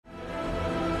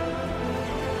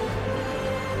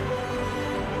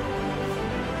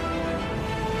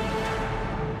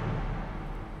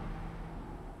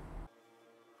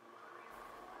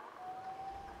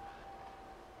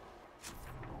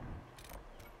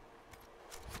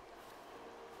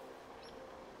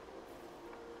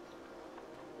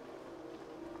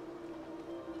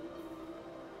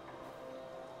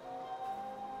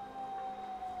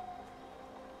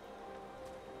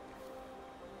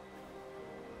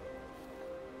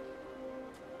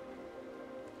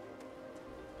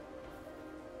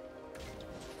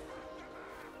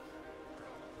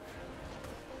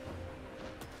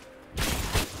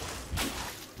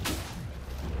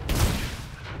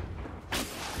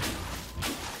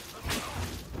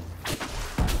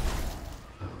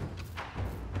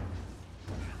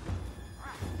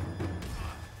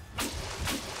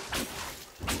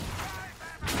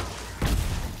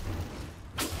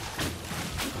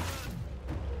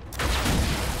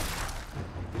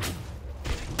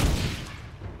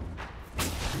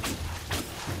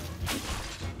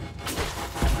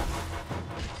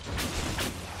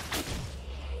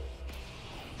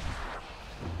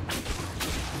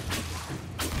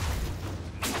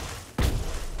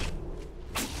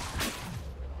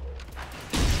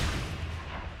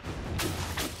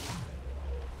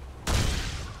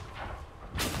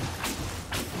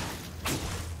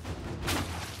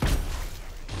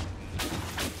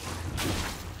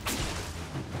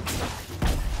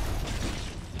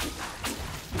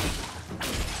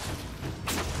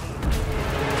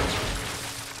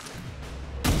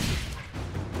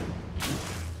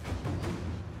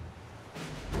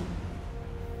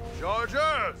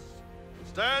Chargers!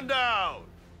 Stand down!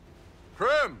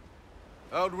 Prim!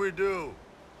 How'd we do?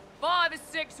 5 or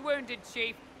 6 wounded,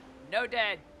 Chief. No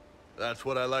dead. That's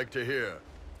what I like to hear.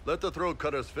 Let the throat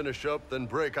cutters finish up, then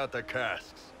break out the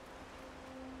casks.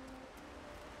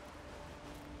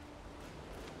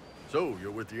 So, you're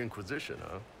with the Inquisition,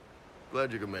 huh?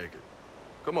 Glad you could make it.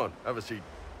 Come on, have a seat.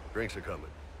 Drinks are coming.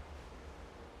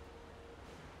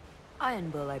 Iron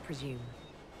Bull, I presume.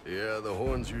 Yeah, the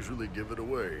horns usually give it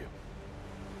away.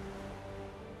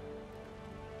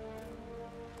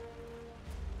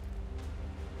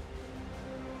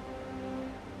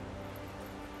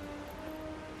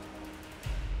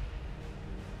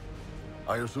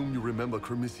 I assume you remember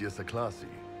Cremisius Aclassi,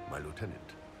 my lieutenant.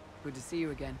 Good to see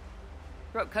you again.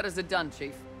 Throat cutters are done,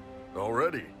 Chief.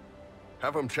 Already?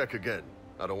 Have them check again.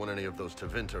 I don't want any of those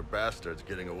Tevinter bastards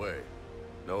getting away.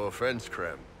 No offense,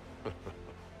 Krem.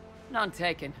 None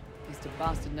taken. At least a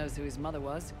bastard knows who his mother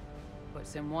was.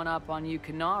 Puts him one up on you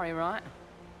Canary, right?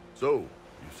 So,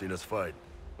 you've seen us fight.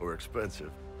 We're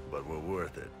expensive, but we're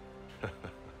worth it.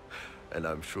 And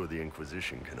I'm sure the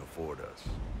Inquisition can afford us.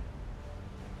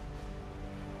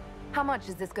 How much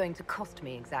is this going to cost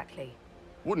me exactly?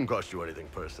 Wouldn't cost you anything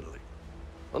personally.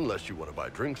 Unless you want to buy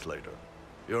drinks later.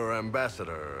 Your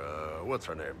ambassador, what's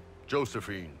her name?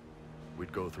 Josephine.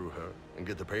 We'd go through her and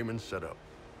get the payments set up.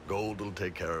 Gold will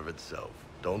take care of itself.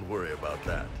 Don't worry about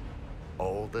that.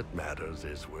 All that matters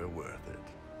is we're worth it.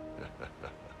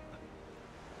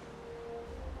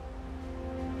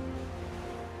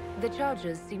 The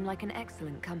Chargers seem like an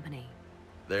excellent company.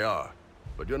 They are,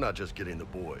 but you're not just getting the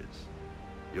boys.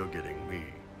 You're getting me.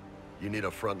 You need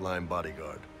a frontline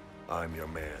bodyguard. I'm your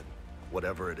man.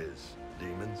 Whatever it is.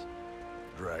 Demons?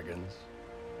 Dragons?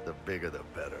 The bigger the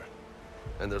better.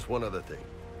 And there's one other thing.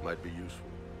 Might be useful.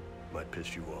 Might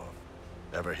piss you off.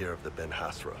 Ever hear of the Ben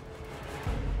Hasra?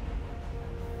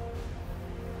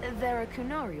 They're a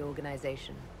Kunari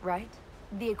organization, right?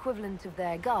 The equivalent of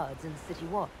their guards in City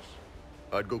Watch.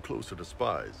 I'd go closer to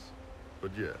spies.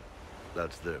 But yeah,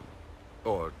 that's them.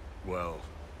 Or, well,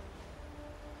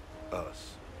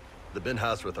 us. The Ben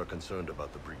Hasrath are concerned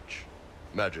about the breach.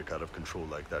 Magic out of control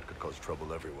like that could cause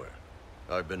trouble everywhere.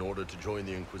 I've been ordered to join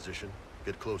the Inquisition,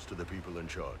 get close to the people in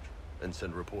charge, and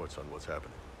send reports on what's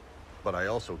happening. But I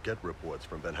also get reports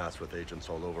from Ben Hasrath agents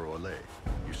all over Orlais.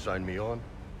 You sign me on,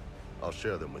 I'll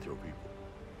share them with your people.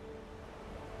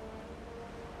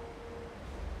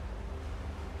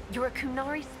 You're a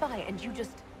Kunari spy and you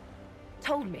just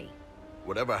told me.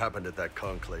 Whatever happened at that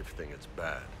conclave thing, it's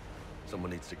bad. Someone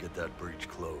needs to get that breach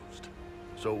closed.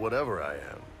 So whatever I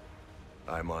am,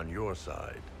 I'm on your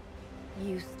side.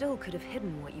 You still could have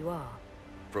hidden what you are.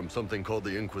 From something called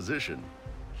the Inquisition?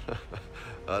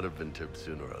 I'd have been tipped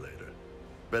sooner or later.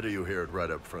 Better you hear it right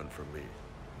up front from me.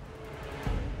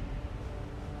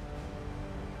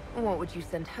 What would you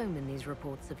send home in these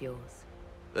reports of yours?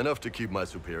 Enough to keep my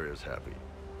superiors happy.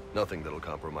 Nothing that'll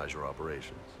compromise your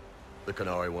operations. The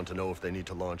Canari want to know if they need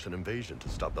to launch an invasion to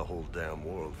stop the whole damn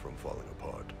world from falling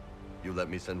apart. You let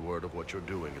me send word of what you're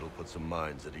doing, it'll put some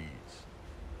minds at ease.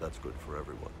 That's good for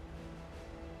everyone.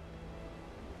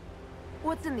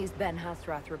 What's in these Ben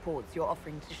Hasrath reports you're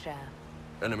offering to share?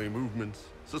 Enemy movements,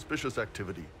 suspicious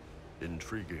activity,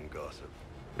 intriguing gossip.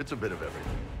 It's a bit of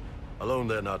everything. Alone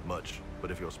they're not much, but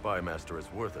if your spy master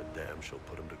is worth a damn, she'll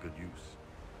put him to good use.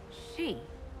 She?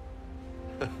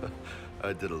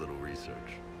 I did a little research.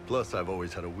 Plus, I've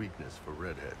always had a weakness for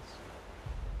redheads.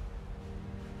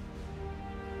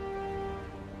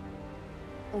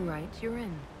 All right, you're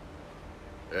in.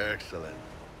 Excellent.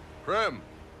 Prem,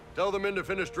 tell the men to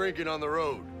finish drinking on the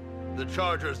road. The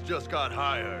Chargers just got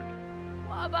hired.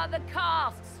 What about the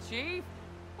casks, Chief?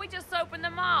 We just opened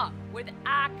them up with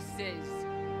axes.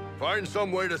 Find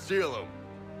some way to seal them.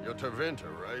 You're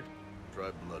Tevinter, right?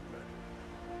 Try Bloodman.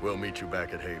 We'll meet you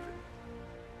back at Haven.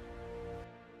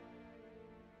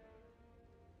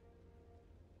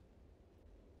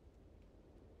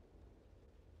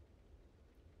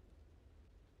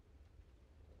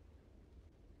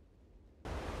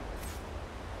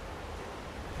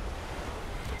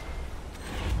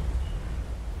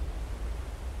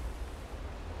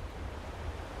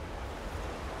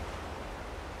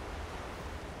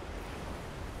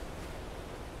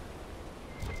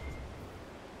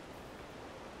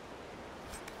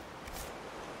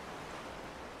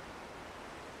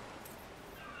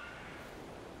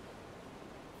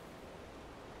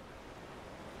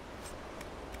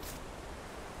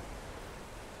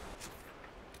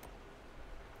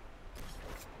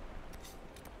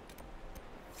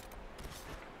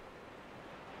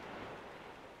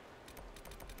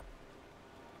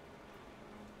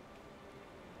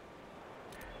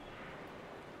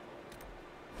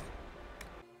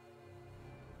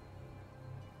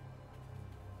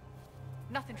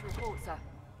 Nothing to report, sir.